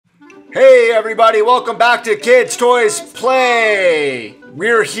Hey everybody, welcome back to Kids Toys Play!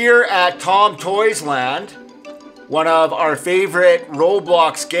 We're here at ThomToys Land, one of our favorite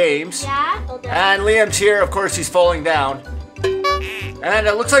Roblox games. Yeah? And Liam's here, of course he's falling down. And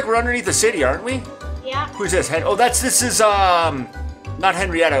it looks like we're underneath the city, aren't we? Yeah. Who's this? Oh, this is, not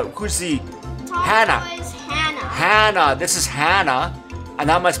Henrietta. Who's the? Hannah. Hannah. This is Hannah. And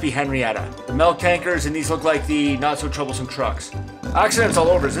that must be Henrietta. The milk tankers, and these look like the not-so-troublesome trucks. Accidents all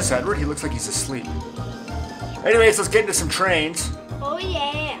over. Is this Edward? He looks like he's asleep. Anyways, let's get into some trains. Oh,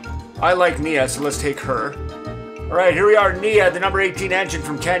 yeah. I like Nia, so let's take her. Alright, here we are, Nia, the number 18 engine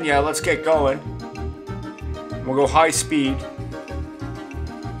from Kenya. Let's get going. We'll go high speed.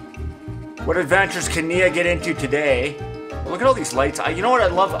 What adventures can Nia get into today? Look at all these lights. You know what I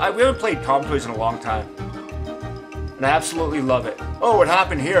love? We haven't played ThomToys in a long time. And I absolutely love it. Oh, what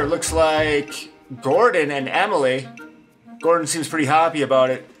happened here? Looks like Gordon and Emily. Gordon seems pretty happy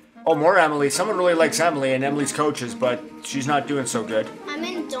about it. Oh, more Emily. Someone really likes Emily and Emily's coaches, but she's not doing so good. I'm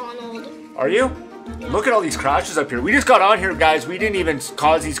in Donald. Are you? Yeah. Look at all these crashes up here. We just got on here, guys. We didn't even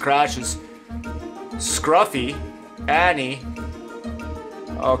cause these crashes. Scruffy. Annie.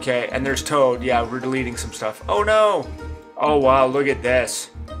 Okay, and there's Toad. Yeah, we're deleting some stuff. Oh, no. Oh, wow. Look at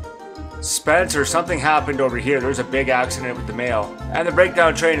this. Spencer, something happened over here. There's a big accident with the mail. And the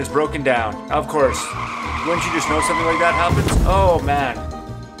breakdown train is broken down. Of course. Wouldn't you just know something like that happens? Oh, man.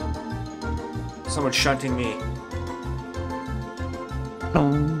 Someone's shunting me.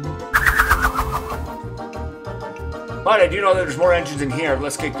 But I do know that there's more engines in here.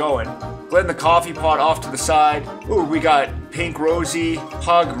 Let's get going. Blend the coffee pot off to the side. Ooh, we got Pink Rosie,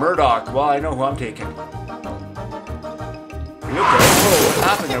 Hug, Murdoch. Well, I know who I'm taking. Are you okay? Whoa, what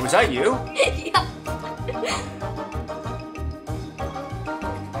happened there? Was that you? Yeah.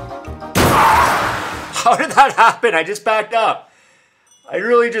 How did that happen? I just backed up. I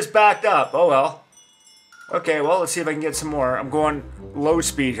really just backed up. Oh well. Okay, well, let's see if I can get some more. I'm going low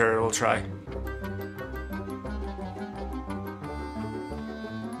speed here. We'll try.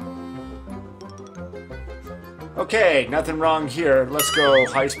 Okay, nothing wrong here. Let's go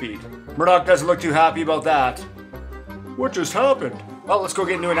high speed. Murdoch doesn't look too happy about that. What just happened? Well, let's go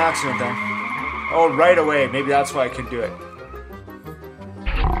get into an accident then. Oh, right away. Maybe that's why I couldn't do it.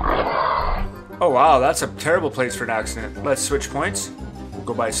 Oh wow, that's a terrible place for an accident. Let's switch points.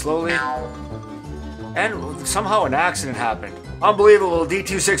 Go by slowly. And somehow an accident happened. Unbelievable,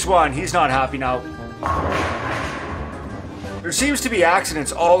 D261, he's not happy now. There seems to be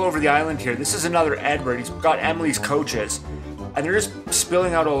accidents all over the island here. This is another Edward. He's got Emily's coaches. And they're just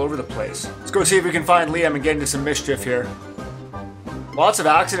spilling out all over the place. Let's go see if we can find Liam and get into some mischief here. Lots of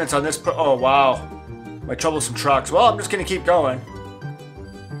accidents on this. Oh wow. My troublesome trucks. Well, I'm just gonna keep going.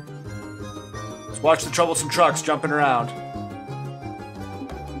 Watch the troublesome trucks jumping around.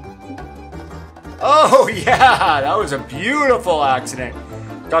 Oh yeah, that was a beautiful accident.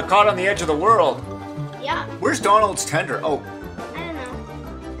 Got caught on the edge of the world. Yeah. Where's Donald's tender? Oh. I don't know.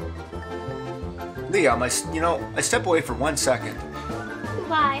 Liam, I step away for 1 second.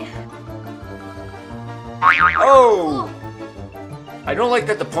 Goodbye. Oh! I don't like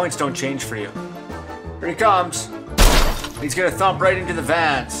that the points don't change for you. Here he comes. He's gonna thump right into the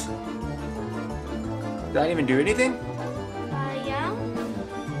vans. Did I even do anything? Yeah.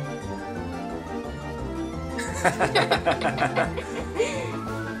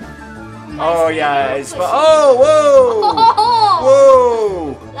 Oh yeah, oh whoa!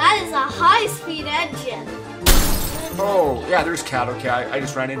 Whoa! That is a high-speed engine. Oh yeah, there's Cat. Okay, I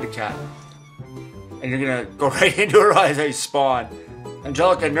just ran into Cat. And you're gonna go right into her eyes as you spawn.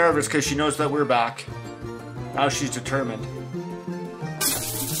 Angelica nervous because she knows that we're back. Now she's determined.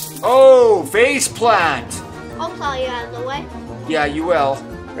 Oh, face plant! I'll tell you out of the way. Yeah, you will.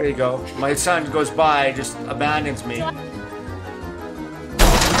 There you go. My son goes by, just abandons me.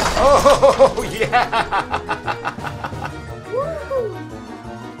 Oh, yeah! Woo!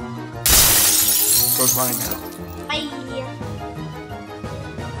 Goes mine now. Bye.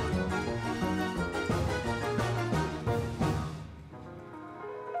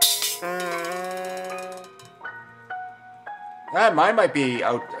 Mine might be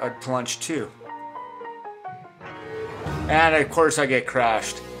out to lunch too. And of course I get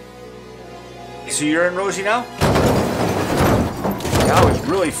crashed. So you're in Rosie now? That was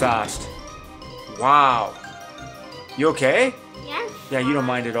really fast. Wow. You okay? Yeah. Yeah, you don't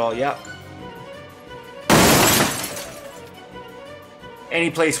mind at all, yeah. Any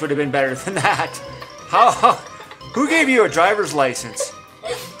place would have been better than that. Who gave you a driver's license?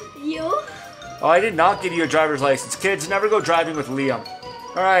 You? Oh, I did not give you a driver's license. Kids, never go driving with Liam.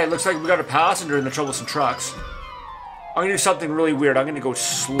 Alright, looks like we got a passenger in the troublesome trucks. I'm gonna do something really weird. I'm gonna go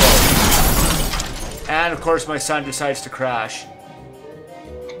slow. And of course my son decides to crash.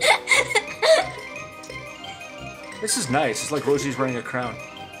 This is nice. It's like Rosie's wearing a crown.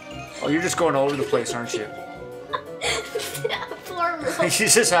 Oh, you're just going all over the place, aren't you? Poor Rosie.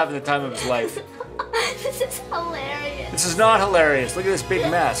 He's just having the time of his life. This is hilarious. This is not hilarious. Look at this big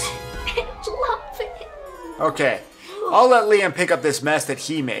mess. I love it. Okay. I'll let Liam pick up this mess that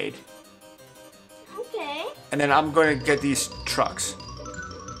he made. Okay. And then I'm going to get these trucks.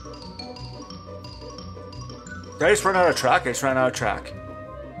 Did I just run out of track? I just ran out of track.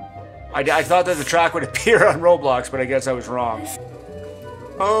 I thought that the track would appear on Roblox, but I guess I was wrong.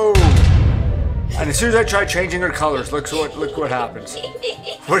 Oh! And as soon as I try changing her colors, look what happens.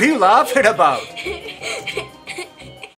 What are you laughing about?